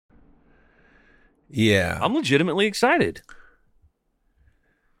Yeah. I'm legitimately excited.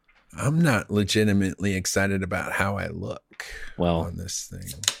 I'm not legitimately excited about how I look on this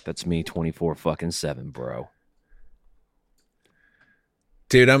thing. That's me 24/7, bro.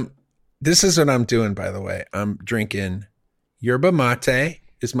 Dude, this is what I'm doing, by the way. I'm drinking yerba mate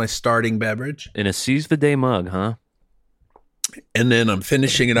is my starting beverage. In a seize the day mug, huh? And then I'm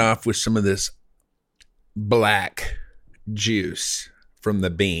finishing it off with some of this black juice from the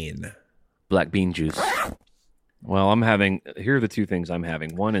bean. Black bean juice. Well, here are the two things I'm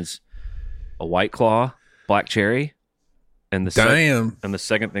having. One is a White Claw, black cherry. And the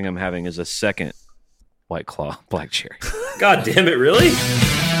second thing I'm having is a second White Claw, black cherry. God damn it, really?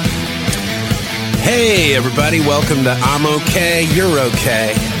 Hey, everybody. Welcome to I'm Okay, You're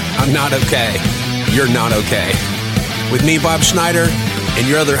Okay. I'm not okay. You're not okay. With me, Bob Schneider, and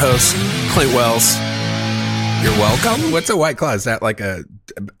your other host, Clint Wells. You're welcome. What's a White Claw? Is that like a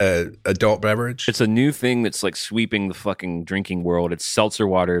adult beverage? It's a new thing that's like sweeping the fucking drinking world. It's seltzer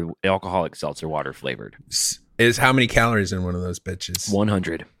water, alcoholic seltzer water flavored. Is how many calories in one of those bitches?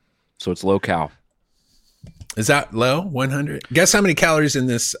 100. So it's low cal. Is that low? 100? Guess how many calories in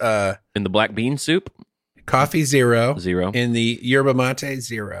this? In the black bean soup? Coffee, 0. 0. In the yerba mate,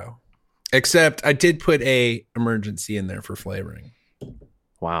 0. Except I did put a emergency in there for flavoring.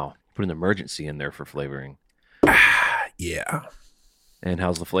 Wow. Put an emergency in there for flavoring. Yeah. And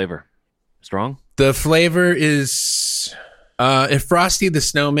how's the flavor? Strong? The flavor is... if Frosty the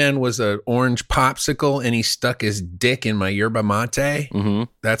Snowman was an orange popsicle and he stuck his dick in my yerba mate,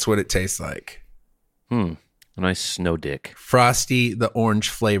 that's what it tastes like. A nice snow dick. Frosty the orange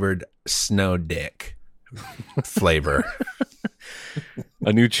flavored snow dick flavor.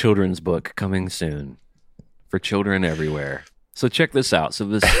 A new children's book coming soon for children everywhere. So check this out.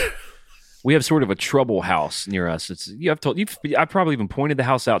 So we have sort of a trouble house near us. I probably even pointed the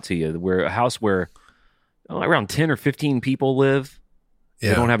house out to you. We're a house where around 10 or 15 people live. Yeah.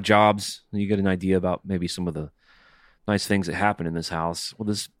 They don't have jobs. You get an idea about maybe some of the nice things that happen in this house. Well,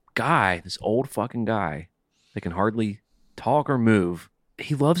 this old fucking guy that can hardly talk or move,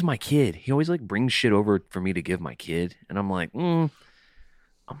 he loves my kid. He always like brings shit over for me to give my kid. And I'm like, I'm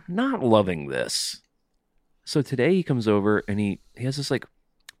not loving this. So today he comes over and he has this like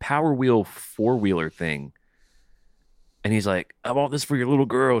Power Wheel 4-wheeler thing. And he's like, I bought this for your little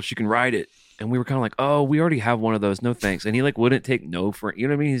girl. She can ride it. And we were kind of like, oh, we already have one of those. No thanks. And he like wouldn't take no for it. You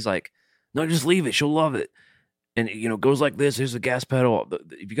know what I mean? He's like, no, just leave it. She'll love it. And, goes like this. Here's the gas pedal.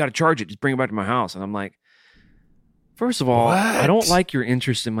 If you got to charge it, just bring it back to my house. And I'm like, first of all, I don't like your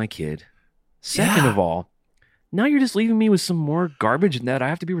interest in my kid. Second of all, now you're just leaving me with some more garbage that I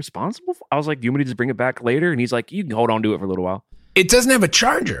have to be responsible for. I was like, do you want me to just bring it back later? And he's like, you can hold on to it for a little while. It doesn't have a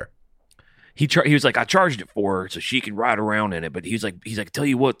charger. He was like, I charged it for her so she can ride around in it. But he's like, tell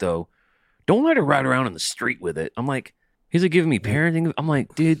you what though, don't let her ride around in the street with it. I'm like, he's like giving me parenting. I'm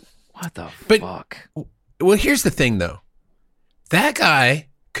like, dude, what the fuck? Well, here's the thing though. That guy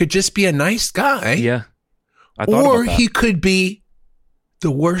could just be a nice guy. Yeah. Or he could be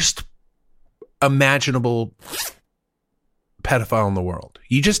the worst imaginable pedophile in the world.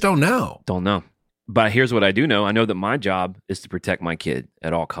 You just don't know. Don't know. But here's what I do know. I know that my job is to protect my kid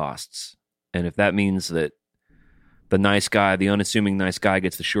at all costs. And if that means that the nice guy, the unassuming nice guy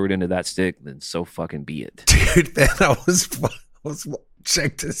gets the short end of that stick, then so fucking be it. Dude, man, I was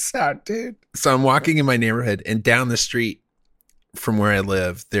check this out, dude. So I'm walking in my neighborhood and down the street from where I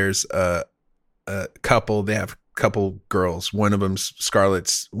live, there's a couple. They have a couple girls. One of them's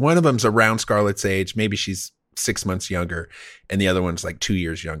around Scarlett's age. Maybe she's 6 months younger. And the other one's like 2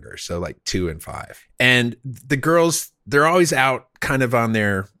 years younger. So like 2 and 5. And the girls, they're always out kind of on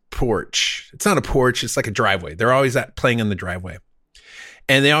their porch. It's not a porch. It's like a driveway. They're always playing on the driveway.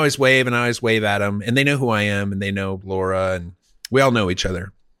 And they always wave and I always wave at them. And they know who I am and they know Laura and we all know each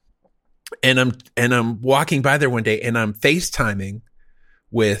other. And I'm walking by there one day and I'm FaceTiming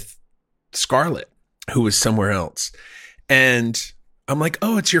with Scarlett, who was somewhere else. And I'm like,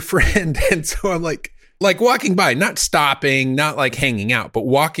 oh, it's your friend. And so I'm like walking by, not stopping, not like hanging out, but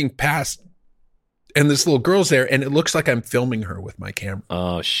walking past. And this little girl's there and it looks like I'm filming her with my camera.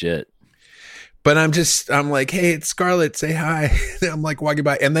 Oh, shit. But I'm like, hey, it's Scarlett, say hi. I'm like walking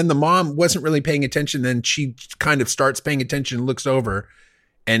by. And then the mom wasn't really paying attention. Then she kind of starts paying attention and looks over.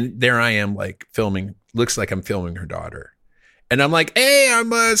 And there I am like filming, looks like I'm filming her daughter. And I'm like, hey,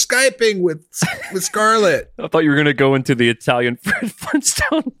 I'm Skyping with Scarlett. I thought you were going to go into the Italian Fred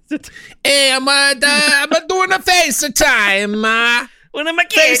Flintstone. Hey, I'm doing a FaceTime. One of my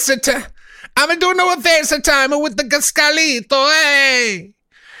kids. I'm doing a FaceTime with the Gascalito, hey.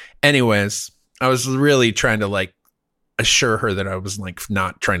 Anyways, I was really trying to like assure her that I was like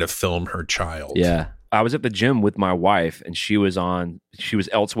not trying to film her child. Yeah. I was at the gym with my wife and she was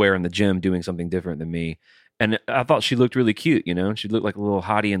elsewhere in the gym doing something different than me. And I thought she looked really cute, you know, she looked like a little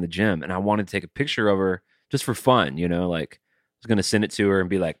hottie in the gym. And I wanted to take a picture of her just for fun, you know, like I was going to send it to her and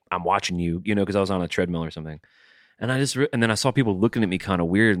be like, I'm watching you, you know, because I was on a treadmill or something. And and then I saw people looking at me kind of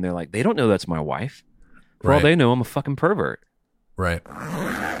weird and they're like, they don't know that's my wife. For all they know, I'm a fucking pervert. Right.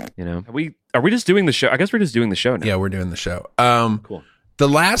 You know, are we just doing the show? I guess we're just doing the show now. Yeah, we're doing the show. Cool. The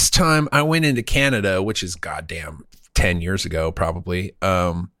last time I went into Canada, which is goddamn 10 years ago, probably,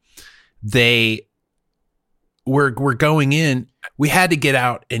 they were going in. We had to get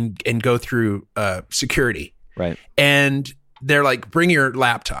out and go through security. Right. And they're like, bring your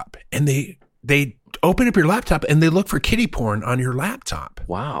laptop. And they open up your laptop and they look for kiddie porn on your laptop.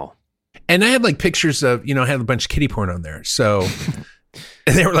 Wow. And I had like pictures of, I had a bunch of kiddie porn on there. So,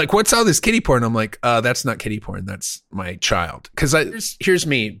 and they were like, what's all this kiddie porn? I'm like, that's not kiddie porn. That's my child. Because here's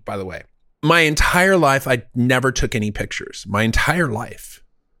me, by the way. My entire life, I never took any pictures. My entire life.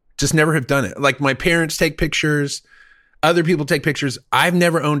 Just never have done it. Like my parents take pictures. Other people take pictures. I've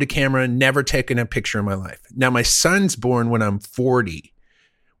never owned a camera, never taken a picture in my life. Now, my son's born when I'm 40.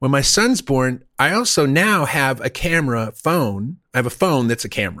 When my son's born, I also now have a camera phone. I have a phone that's a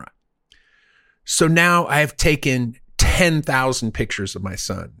camera. So now I've taken 10,000 pictures of my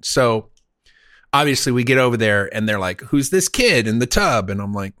son. So obviously we get over there and they're like, who's this kid in the tub? And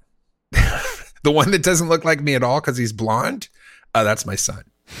I'm like, the one that doesn't look like me at all because he's blonde? That's my son.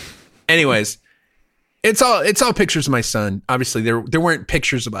 Anyways, it's all pictures of my son. Obviously there weren't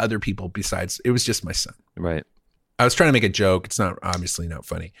pictures of other people besides, it was just my son. Right. I was trying to make a joke. It's obviously not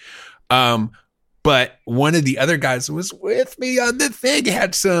funny. But one of the other guys who was with me on the thing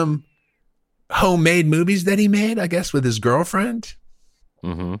had some homemade movies that he made, I guess, with his girlfriend.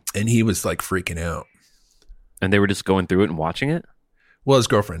 Mm-hmm. And he was like freaking out. And they were just going through it and watching it? Well, his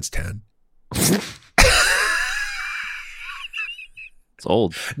girlfriend's 10. It's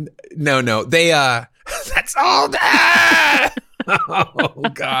old. No. They, that's old. Oh,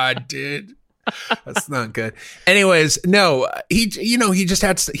 God, dude. That's not good. Anyways, no, he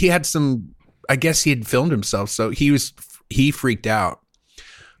had some, I guess he had filmed himself. So he freaked out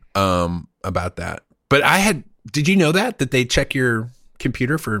about that. But did you know that they check your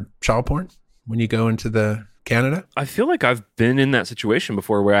computer for child porn when you go into the Canada? I feel like I've been in that situation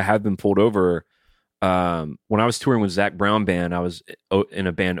before where I have been pulled over. When I was touring with Zach Brown Band, I was in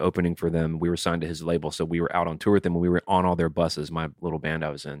a band opening for them. We were signed to his label. So we were out on tour with them and we were on all their buses, my little band I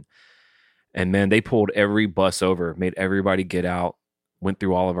was in. And man, they pulled every bus over, made everybody get out, went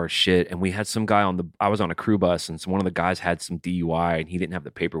through all of our shit. And we had some guy I was on a crew bus and one of the guys had some DUI and he didn't have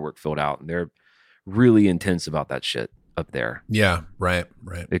the paperwork filled out. And they're really intense about that shit up there. Yeah, right.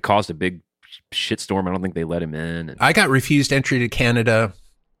 It caused a big shitstorm. I don't think they let him in. I got refused entry to Canada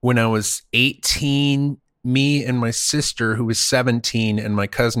when I was 18. Me and my sister, who was 17, and my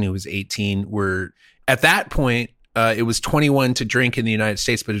cousin, who was 18, were at that point, it was 21 to drink in the United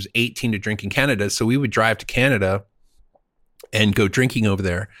States, but it was 18 to drink in Canada. So we would drive to Canada and go drinking over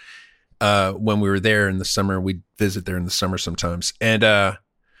there. When we were there in the summer, we'd visit there in the summer sometimes. And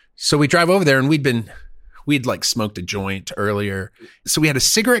so we drive over there and we'd like smoked a joint earlier. So we had a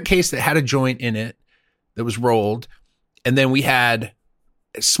cigarette case that had a joint in it that was rolled. And then we had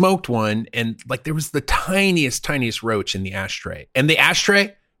smoked one and like there was the tiniest roach in the ashtray. And the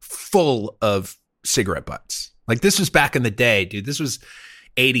ashtray full of cigarette butts. Like this was back in the day, dude. This was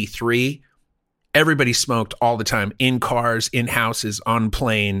 83. Everybody smoked all the time in cars, in houses, on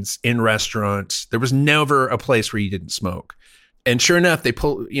planes, in restaurants. There was never a place where you didn't smoke. And sure enough,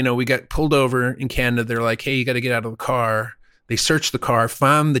 we got pulled over in Canada. They're like, hey, you got to get out of the car. They searched the car,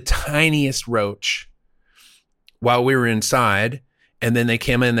 found the tiniest roach while we were inside. And then they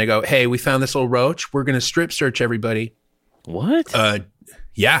came in and they go, hey, we found this little roach. We're going to strip search everybody. What?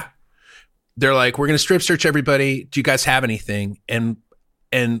 Yeah. They're like, we're going to strip search everybody. Do you guys have anything? And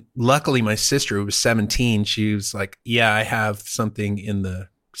luckily my sister, who was 17, she was like, yeah, I have something in the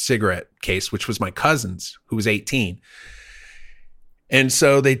cigarette case, which was my cousin's, who was 18. And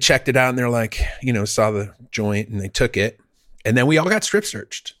so they checked it out and they're like, saw the joint and they took it. And then we all got strip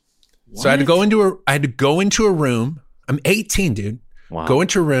searched. What? So I had to go into a room. I'm 18, dude. Wow. Go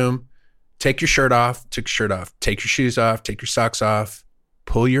into a room, take your shirt off, take your shoes off, take your socks off,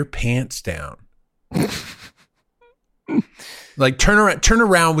 pull your pants down. Like turn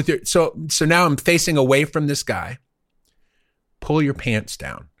around with your, so now I'm facing away from this guy. Pull your pants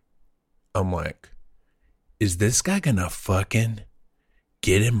down. I'm like, is this guy gonna fucking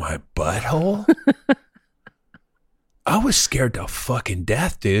get in my butthole? I was scared to fucking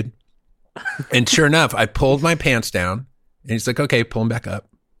death, dude. And sure enough, I pulled my pants down, and he's like, "Okay, pull them back up."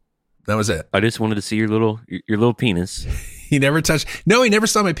 That was it. I just wanted to see your little penis. He never touched. No, he never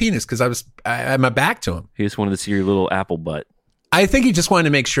saw my penis because I had my back to him. He just wanted to see your little apple butt. I think he just wanted to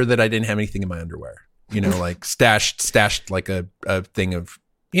make sure that I didn't have anything in my underwear. You know, like stashed like a thing of,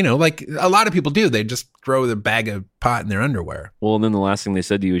 you know, like a lot of people do. They just throw the bag of pot in their underwear. Well, and then the last thing they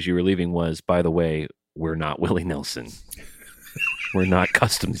said to you as you were leaving was, by the way, we're not Willie Nelson. We're not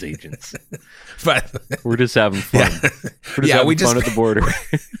customs agents. But we're just having fun. Yeah. We're just having fun at the border.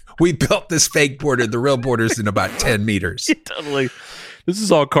 We built this fake border. The real border's in about 10 meters. Totally. This is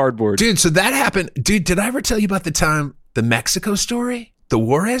all cardboard. Dude, so that happened. Dude, did I ever tell you about the Mexico story? The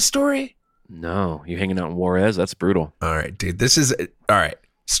Juarez story? No. You hanging out in Juarez? That's brutal. All right, dude. All right.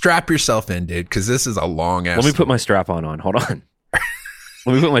 Strap yourself in, dude, because this is a long ass. Let me put my strap on. Hold on.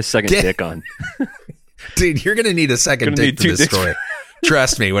 Let me put my second dick on. Dude, you're going to need a second dick for this story.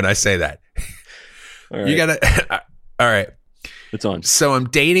 Trust me when I say that. All right. You got to. All right. It's on. So I'm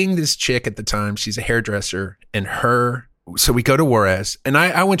dating this chick at the time. She's a hairdresser, and so we go to Juarez, and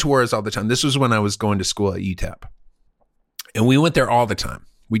I went to Juarez all the time. This was when I was going to school at UTEP, and we went there all the time.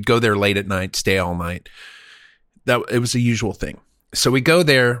 We'd go there late at night, stay all night. It was a usual thing. So we go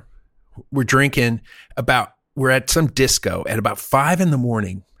there, we're drinking. We're at some disco at about 5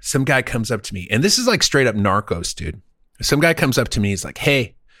 a.m. Some guy comes up to me, and this is like straight up Narcos, dude. Some guy comes up to me. He's like,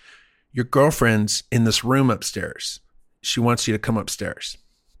 "Hey, your girlfriend's in this room upstairs. She wants you to come upstairs."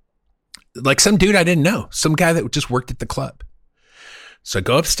 Like some dude I didn't know, some guy that just worked at the club. So I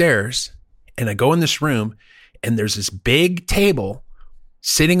go upstairs and I go in this room, and there's this big table.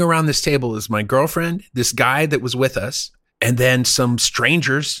 Sitting around this table is my girlfriend, this guy that was with us, and then some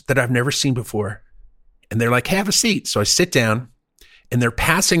strangers that I've never seen before. And they're like, "Hey, have a seat." So I sit down, and they're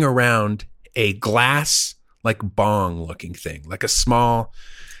passing around a glass, like bong looking thing, like a small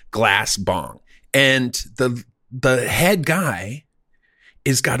glass bong. And the head guy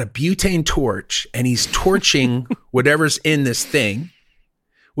is got a butane torch, and he's torching whatever's in this thing,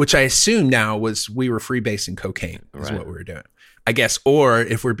 which I assume now we were freebasing cocaine is what we were doing, I guess. Or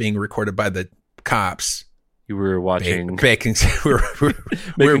if we're being recorded by the cops, you were watching baking.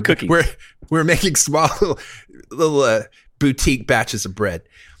 Making cookies. We're making small little boutique batches of bread.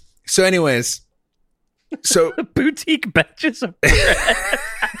 So anyways, boutique batches of bread.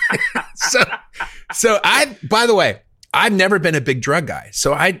 so by the way, I've never been a big drug guy.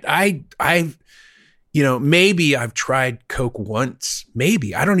 So I maybe I've tried coke once,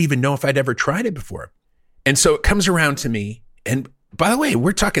 maybe. I don't even know if I'd ever tried it before. And so it comes around to me. And by the way,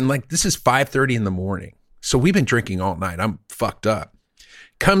 we're talking like this is 5:30 a.m. So we've been drinking all night. I'm fucked up.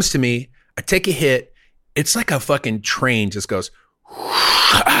 Comes to me. I take a hit. It's like a fucking train just goes.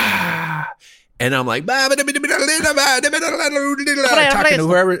 And I'm like,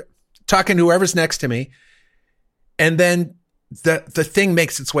 talking to whoever's next to me. And then the thing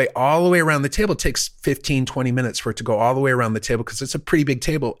makes its way all the way around the table. It takes 15, 20 minutes for it to go all the way around the table because it's a pretty big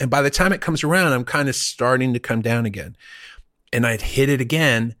table. And by the time it comes around, I'm kind of starting to come down again. And I'd hit it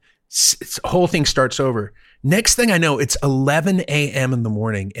again. The whole thing starts over. Next thing I know, it's 11 a.m. in the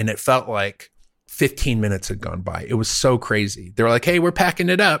morning, and it felt like 15 minutes had gone by. It was so crazy. They were like, "Hey, we're packing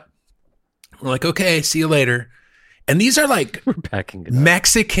it up." We're like, "Okay, see you later." And these are like we're packing it up.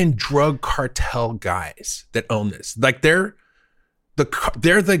 Mexican drug cartel guys that own this. Like they're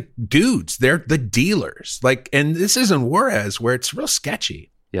the dudes. They're the dealers. Like, and this isn't Juarez where it's real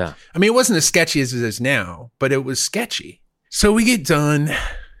sketchy. Yeah. I mean, it wasn't as sketchy as it is now, but it was sketchy. So we get done.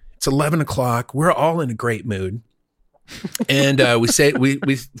 It's 11 o'clock. We're all in a great mood. And we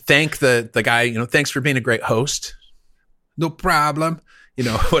thank the guy, thanks for being a great host. No problem.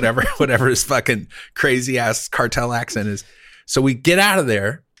 Whatever his fucking crazy ass cartel accent is. So we get out of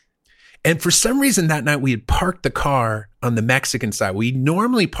there. And for some reason that night we had parked the car on the Mexican side. We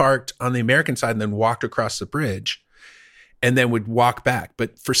normally parked on the American side and then walked across the bridge and then would walk back.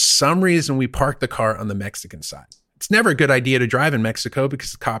 But for some reason we parked the car on the Mexican side. It's never a good idea to drive in Mexico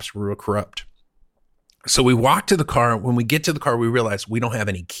because the cops were real corrupt. So we walk to the car. When we get to the car, we realize we don't have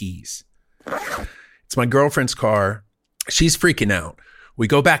any keys. It's my girlfriend's car. She's freaking out. We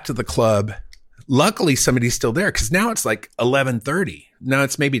go back to the club. Luckily, somebody's still there because now it's like 11:30. Now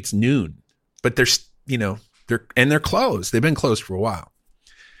maybe it's noon, but they're closed. They've been closed for a while.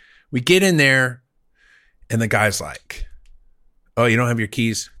 We get in there and the guy's like, "Oh, you don't have your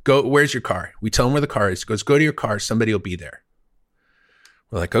keys? Go, where's your car?" We tell him where the car is. He goes, "Go to your car. Somebody will be there."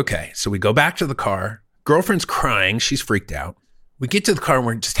 We're like, okay. So we go back to the car. Girlfriend's crying. She's freaked out. We get to the car and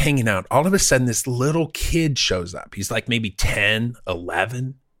we're just hanging out. All of a sudden, this little kid shows up. He's like maybe 10,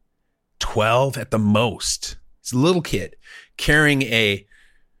 11, 12 at the most. He's a little kid carrying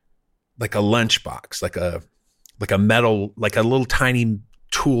like a lunchbox, like a metal, like a little tiny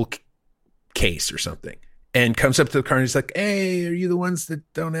tool case or something, and comes up to the car and he's like, "Hey, are you the ones that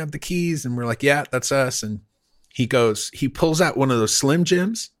don't have the keys?" And we're like, "Yeah, that's us." And he pulls out one of those Slim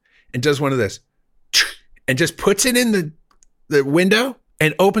Jims and does one of this and just puts it in the window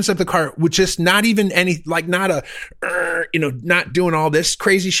and opens up the car with just not even any, like not a, not doing all this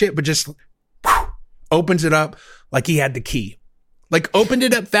crazy shit, but just opens it up like he had the key. Like opened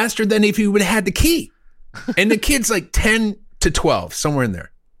it up faster than if he would have had the key. And the kid's like 10 to 12, somewhere in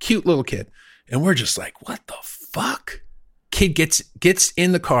there. Cute little kid. And we're just like, what the fuck? Kid gets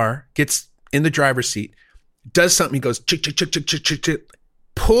in the car, gets in the driver's seat, does something. He goes, chick, chick, chick, chick, chick, chick, chick,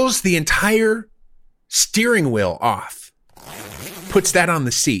 pulls the entire steering wheel off, puts that on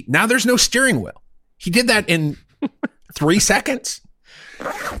the seat. Now there's no steering wheel. He did that in 3 seconds.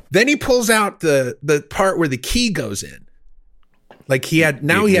 Then he pulls out the part where the key goes in. Like he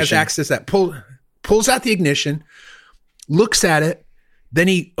has access to that. Pulls out the ignition, looks at it. Then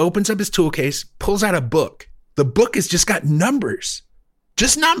he opens up his tool case, pulls out a book. The book has just got numbers,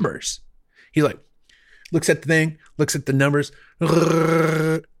 just numbers. He like looks at the thing, looks at the numbers.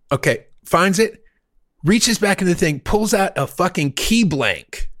 Okay, finds it, reaches back in the thing, pulls out a fucking key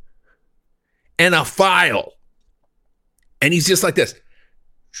blank and a file. And he's just like this.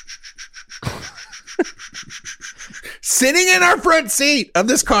 Sitting in our front seat of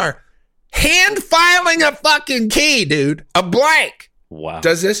this car, hand filing a fucking key, dude. A blank. Wow.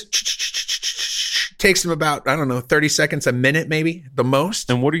 Does this. Takes him about, 30 seconds, a minute maybe, the most.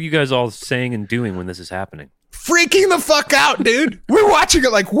 And what are you guys all saying and doing when this is happening? Freaking the fuck out, dude. We're watching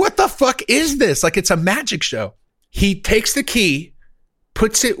it like, what the fuck is this? Like it's a magic show. He takes the key,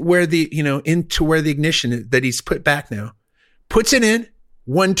 puts it where into where the ignition that he's put back now, puts it in,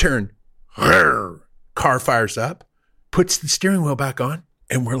 one turn, car fires up, puts the steering wheel back on.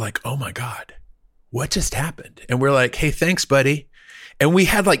 And we're like, oh my God, what just happened? And we're like, hey, thanks, buddy. And we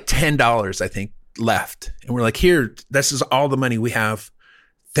had like $10, I think, left. And we're like, here, this is all the money we have.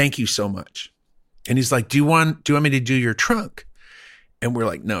 Thank you so much. And he's like, do you want me to do your trunk? And we're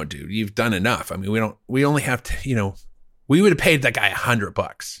like, no, dude, you've done enough. I mean, we only have to, we would have paid that guy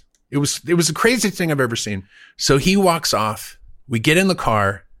 $100. It was the craziest thing I've ever seen. So he walks off. We get in the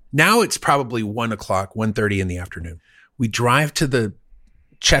car. Now it's probably 1:30 in the afternoon. We drive to the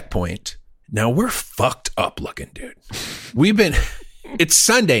checkpoint. Now we're fucked up looking, dude. It's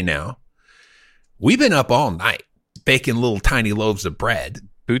Sunday now. We've been up all night baking little tiny loaves of bread.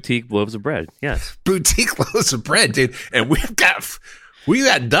 Boutique loaves of bread. Yes. Boutique loaves of bread, dude. And we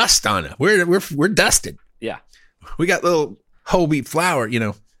got dust on it. We're dusted. Yeah. We got little whole wheat flour, we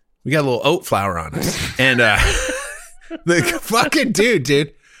got a little oat flour on us. And the fucking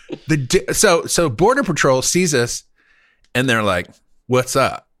dude. So Border Patrol sees us and they're like, what's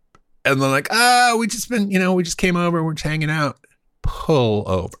up? And they're like, we just came over. We're just hanging out. Pull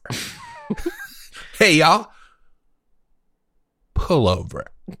over. Hey, y'all. Pull over.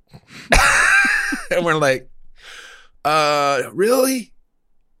 And we're like, really?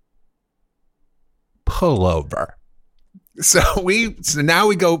 Pull over. So now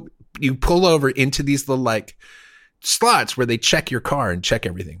we go, you pull over into these little like slots where they check your car and check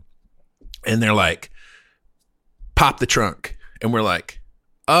everything. And they're like, pop the trunk. And we're like,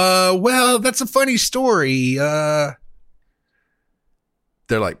 well, that's a funny story. They're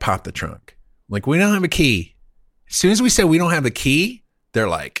like, pop the trunk. Like, we don't have a key. As soon as we said we don't have a key, they're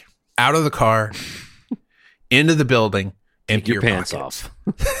like, out of the car, into the building, empty your pants pockets.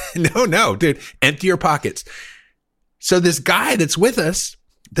 off. No, dude, empty your pockets. So this guy that's with us,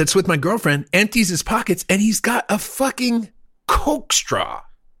 that's with my girlfriend, empties his pockets and he's got a fucking Coke straw,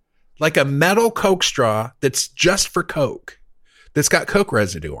 like a metal Coke straw that's just for Coke, that's got Coke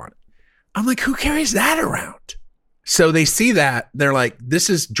residue on it. I'm like, who carries that around? So they see that. They're like, this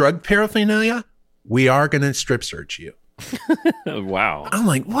is drug paraphernalia. We are going to strip search you. Wow. I'm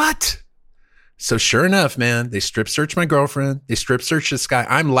like, what? So sure enough, man, they strip search my girlfriend. They strip search this guy.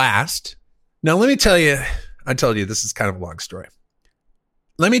 I'm last. Now, let me tell you, I told you this is kind of a long story.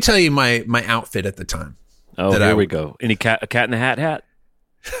 Let me tell you my outfit at the time. Oh, here we go. Any a cat in the hat?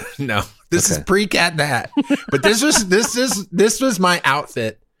 No, this is pre-Cat in the Hat. But this was my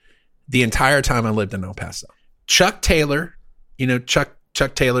outfit the entire time I lived in El Paso. Chuck Taylor, Chuck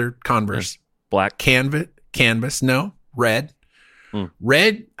Taylor Converse. Black canvas, no, red.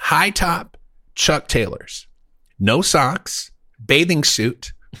 Red high top Chuck Taylors. No socks, bathing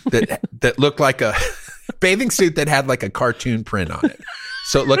suit that looked like a bathing suit that had like a cartoon print on it.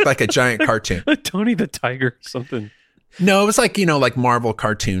 So it looked like a giant cartoon. Tony the Tiger or something. No, it was like, like Marvel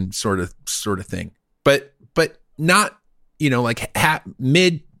cartoon sort of thing. But not, like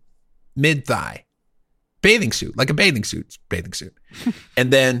mid mid-thigh, bathing suit, like a bathing suit,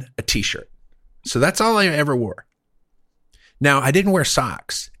 and then a t-shirt. So that's all I ever wore. Now, I didn't wear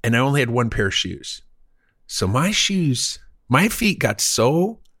socks, and I only had one pair of shoes. So my feet got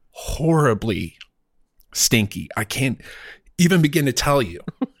so horribly stinky. I can't even begin to tell you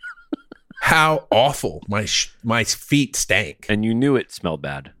how awful my feet stank. And you knew it smelled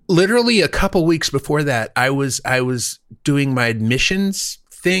bad. Literally a couple weeks before that, I was doing my admissions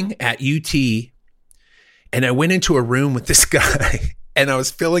thing at UT, and I went into a room with this guy, and I was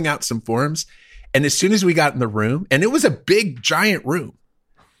filling out some forms. And as soon as we got in the room, and it was a big, giant room,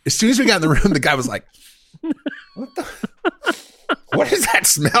 as soon as we got in the room, the guy was like, what is that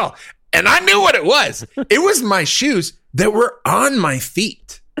smell? And I knew what it was. It was my shoes that were on my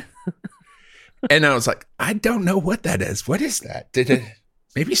feet. And I was like, I don't know what that is. What is that?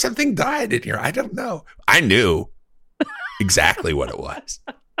 Maybe something died in here. I don't know. I knew exactly what it was.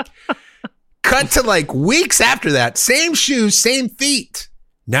 Cut to like weeks after that, same shoes, same feet.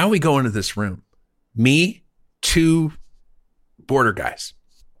 Now we go into this room. Me, 2 border guys.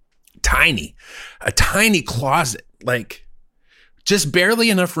 A tiny closet, like just barely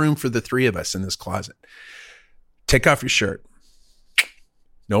enough room for the 3 of us in this closet. Take off your shirt.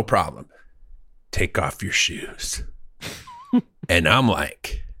 No problem. Take off your shoes. And I'm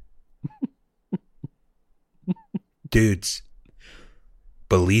like, dudes,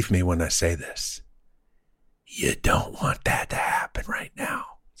 believe me when I say this. You don't want that to happen right now.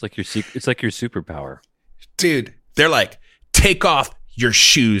 It's like your superpower. Dude, they're like, take off your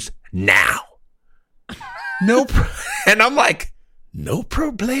shoes now. And I'm like, no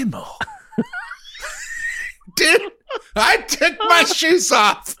problemo. Dude, I took my shoes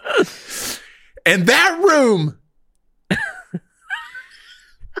off. And that room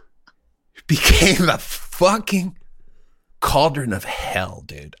became a fucking cauldron of hell,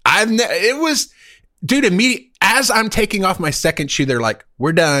 dude. Immediately as I'm taking off my second shoe, they're like,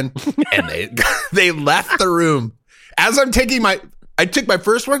 we're done. And they left the room. As I'm taking I took my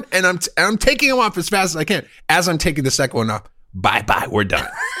first one and I'm taking them off as fast as I can. As I'm taking the second one off, bye, we're done.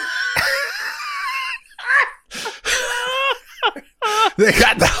 They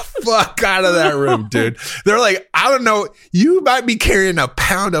got the fuck out of that room, dude. They're like, I don't know. You might be carrying a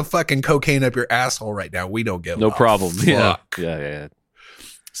pound of fucking cocaine up your asshole right now. We don't give no problem. Fuck. Yeah.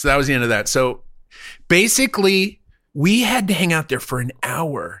 So that was the end of that. So basically, we had to hang out there for an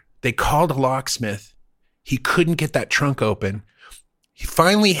hour. They called a locksmith. He couldn't get that trunk open. He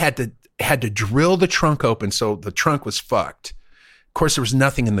finally had to drill the trunk open, so the trunk was fucked. Of course, there was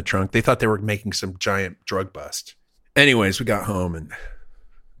nothing in the trunk. They thought they were making some giant drug bust. Anyways, we got home, and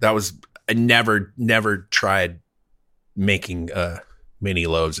that was, I never tried making mini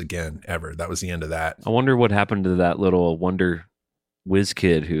loaves again, ever. That was the end of that. I wonder what happened to that little Wonder Whiz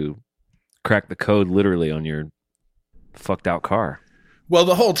kid who cracked the code literally on your fucked out car. Well,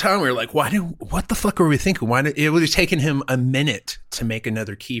 the whole time we were like, what the fuck were we thinking? It would have taken him a minute to make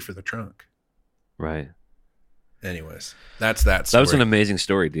another key for the trunk. Right. Anyways, that's that story. That was an amazing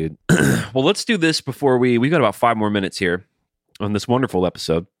story, dude. Well, let's do this before we got about 5 more minutes here on this wonderful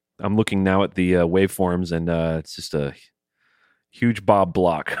episode. I'm looking now at the waveforms, and it's just a huge Bob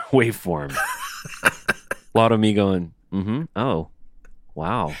Block waveform. A lot of me going, oh,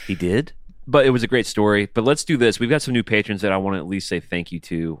 wow, he did? But it was a great story. But let's do this. We've got some new patrons that I want to at least say thank you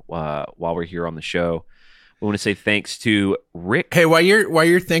to while we're here on the show. We want to say thanks to Rick. Hey, while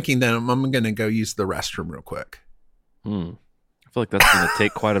you're thinking that, I'm going to go use the restroom real quick. I feel like that's going to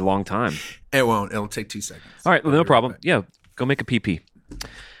take quite a long time. It won't. It'll take 2 seconds. All right, well, no problem. Yeah, go make a pee-pee.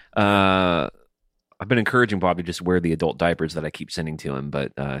 I've been encouraging Bob to just wear the adult diapers that I keep sending to him,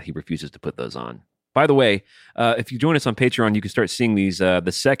 but he refuses to put those on. By the way, if you join us on Patreon, you can start seeing these.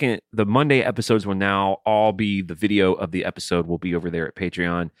 The Monday episodes will now all be the video of the episode will be over there at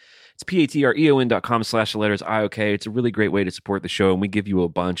Patreon. It's patreon.com/theletters-iok. It's a really great way to support the show, and we give you a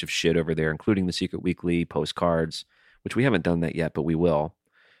bunch of shit over there, including the Secret Weekly, postcards, which we haven't done that yet, but we will.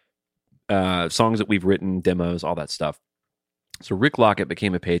 Songs that we've written, demos, all that stuff. So Rick Lockett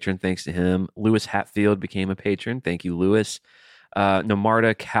became a patron. Thanks to him. Lewis Hatfield became a patron. Thank you, Lewis.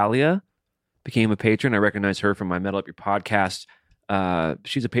 Namarta Kalia became a patron. I recognize her from my Metal Up Your podcast.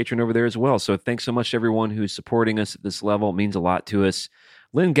 She's a patron over there as well. So thanks so much to everyone who's supporting us at this level. It means a lot to us.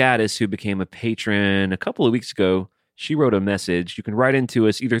 Lynn Gaddis, who became a patron a couple of weeks ago, she wrote a message. You can write into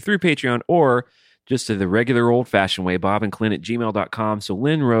us either through Patreon or just to the regular old-fashioned way, bobandclint@gmail.com. So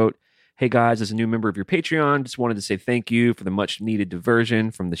Lynn wrote, hey guys, as a new member of your Patreon, just wanted to say thank you for the much-needed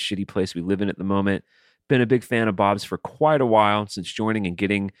diversion from the shitty place we live in at the moment. Been a big fan of Bob's for quite a while since joining and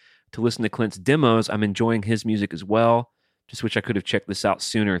getting to listen to Clint's demos. I'm enjoying his music as well. Just wish I could have checked this out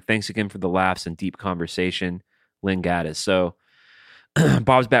sooner. Thanks again for the laughs and deep conversation, Lynn Gaddis. So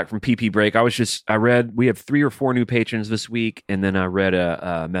Bob's back from PP break. I read, we have 3 or 4 new patrons this week, and then I read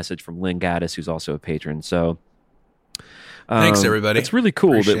a message from Lynn Gaddis, who's also a patron. So thanks, everybody. It's really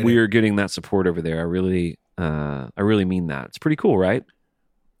cool Appreciate that we are getting that support over there. I really mean that. It's pretty cool, right?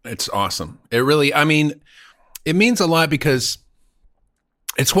 It's awesome. It really, I mean, it means a lot because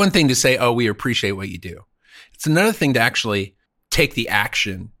it's one thing to say, oh, we appreciate what you do. It's another thing to actually take the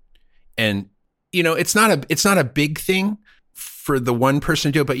action. And, you know, it's not a big thing for the one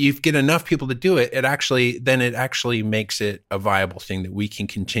person to do it, but you get enough people to do it, it actually makes it a viable thing that we can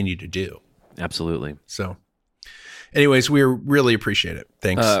continue to do. Absolutely. So anyways, we really appreciate it.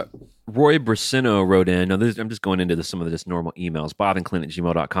 Thanks. Roy Brasino wrote in. Now, I'm just going into some of the just normal emails.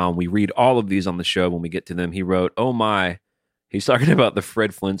 bobandclint@gmail.com. We read all of these on the show when we get to them. He wrote, oh my, he's talking about the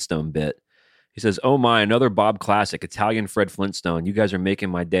Fred Flintstone bit. He says, oh my, another Bob classic, Italian Fred Flintstone. You guys are making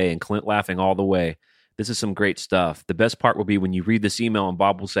my day, and Clint laughing all the way. This is some great stuff. The best part will be when you read this email and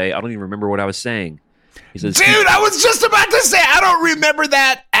Bob will say, I don't even remember what I was saying. He says, dude, I was just about to say, I don't remember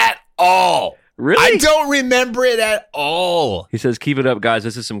that at all. Really? I don't remember it at all. He says, keep it up, guys.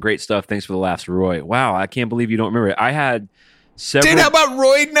 This is some great stuff. Thanks for the laughs, Roy. Wow, I can't believe you don't remember it. I had several... Dude, how about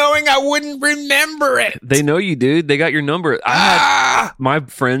Roy knowing I wouldn't remember it? They know you, dude. They got your number. I had my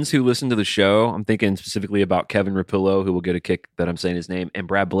friends who listen to the show, I'm thinking specifically about Kevin Rapillo, who will get a kick that I'm saying his name, and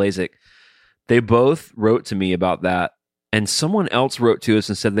Brad Blazik. They both wrote to me about that, and someone else wrote to us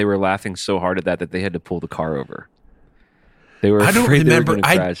and said they were laughing so hard at that they had to pull the car over. They were I don't afraid remember. they were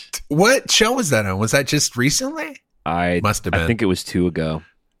going to crash. What show was that on? Was that just recently? Must have been. I think it was 2 ago.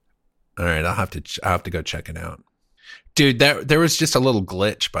 All right, I'll have to go check it out. Dude, there was just a little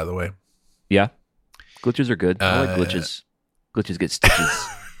glitch, by the way. Yeah. Glitches are good. I like glitches. Glitches get stitches.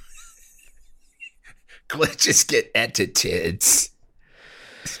 Glitches get attitudes.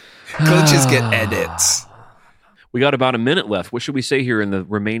 Glitches get edits. We got about a minute left. What should we say here in the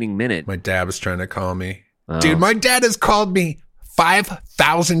remaining minute? My dad was trying to call me. Dude, my dad has called me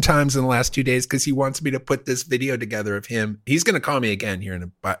 5,000 times in the last 2 days because he wants me to put this video together of him. He's going to call me again here in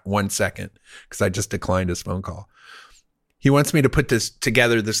about 1 second because I just declined his phone call. He wants me to put this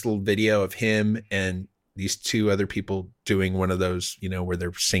little video of him and these 2 other people doing one of those, you know, where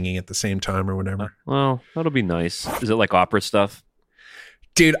they're singing at the same time or whatever. Well, that'll be nice. Is it like opera stuff?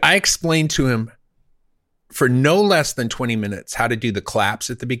 Dude, I explained to him for no less than 20 minutes how to do the claps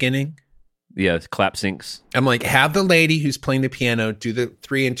at the beginning. Yeah, clap syncs. I'm like, have the lady who's playing the piano do the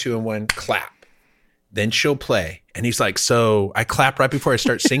 3 and 2 and 1 clap. Then she'll play. And he's like, so I clap right before I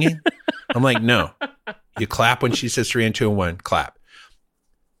start singing? I'm like, no. You clap when she says 3 and 2 and 1, clap.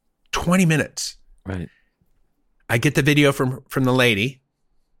 20 minutes. Right. I get the video from the lady.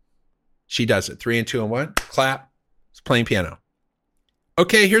 She does it. 3 and 2 and 1, clap. It's playing piano.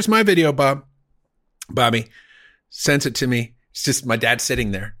 Okay, here's my video, Bobby sends it to me. It's just my dad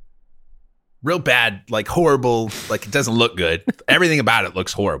sitting there. Real bad, like horrible, like it doesn't look good. Everything about it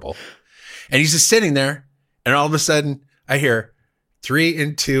looks horrible. And he's just sitting there, and all of a sudden I hear 3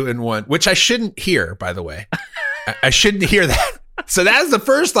 and 2 and 1, which I shouldn't hear, by the way. I shouldn't hear that. So that's the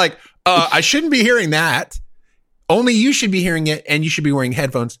first, I shouldn't be hearing that. Only you should be hearing it, and you should be wearing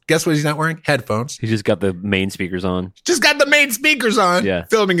headphones. Guess what he's not wearing? Headphones. He's just got the main speakers on. Just got the main speakers on, yeah.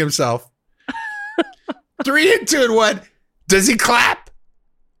 Filming himself. 3 and 2 and 1. Does he clap?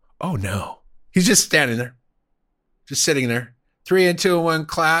 Oh, no. He's just standing there. Just sitting there. 3 and 2 and 1,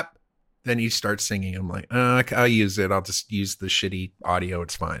 clap. Then he starts singing. I'm like, I'll use it. I'll just use the shitty audio.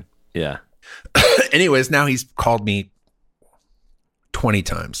 It's fine. Yeah. Anyways, now he's called me 20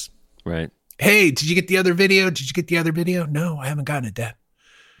 times. Right. Hey, did you get the other video? Did you get the other video? No, I haven't gotten it, Dad.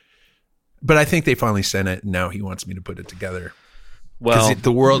 But I think they finally sent it, and now he wants me to put it together. Well,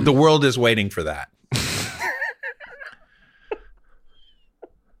 the world is waiting for that.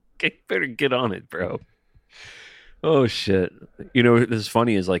 Okay, better get on it, bro. Oh shit! You know, this is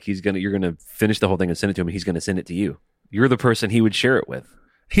funny. Is like you're gonna finish the whole thing and send it to him, and he's gonna send it to you. You're the person he would share it with.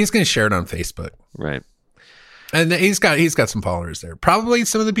 He's gonna share it on Facebook, right? And he's got some followers there. Probably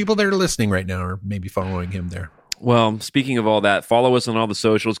some of the people that are listening right now are maybe following him there. Well, speaking of all that, follow us on all the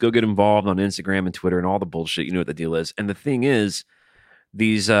socials. Go get involved on Instagram and Twitter and all the bullshit. You know what the deal is. And the thing is,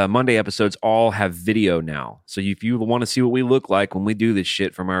 these Monday episodes all have video now. So if you want to see what we look like when we do this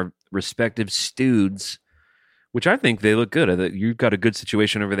shit from our respective studs, which I think they look good. You've got a good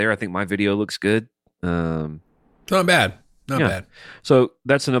situation over there. I think my video looks good. It's not bad. Not bad. So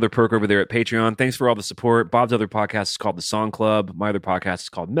that's another perk over there at Patreon. Thanks for all the support. Bob's other podcast is called The Song Club. My other podcast is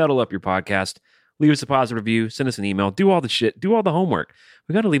called Metal Up Your Podcast. Leave us a positive review. Send us an email. Do all the shit. Do all the homework.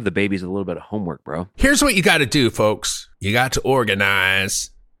 We got to leave the babies a little bit of homework, bro. Here's what you got to do, folks. You got to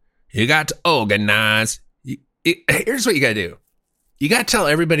organize. Here's what you got to do. You got to tell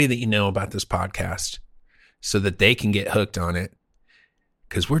everybody that you know about this podcast so that they can get hooked on it.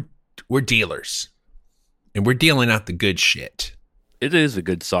 Because we're dealers. And we're dealing out the good shit. It is a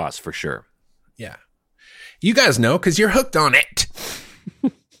good sauce for sure. Yeah. You guys know because you're hooked on it.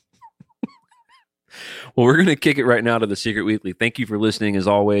 Well, we're going to kick it right now to the Secret Weekly. Thank you for listening. As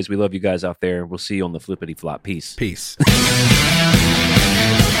always, we love you guys out there. We'll see you on the flippity flop. Peace. Peace.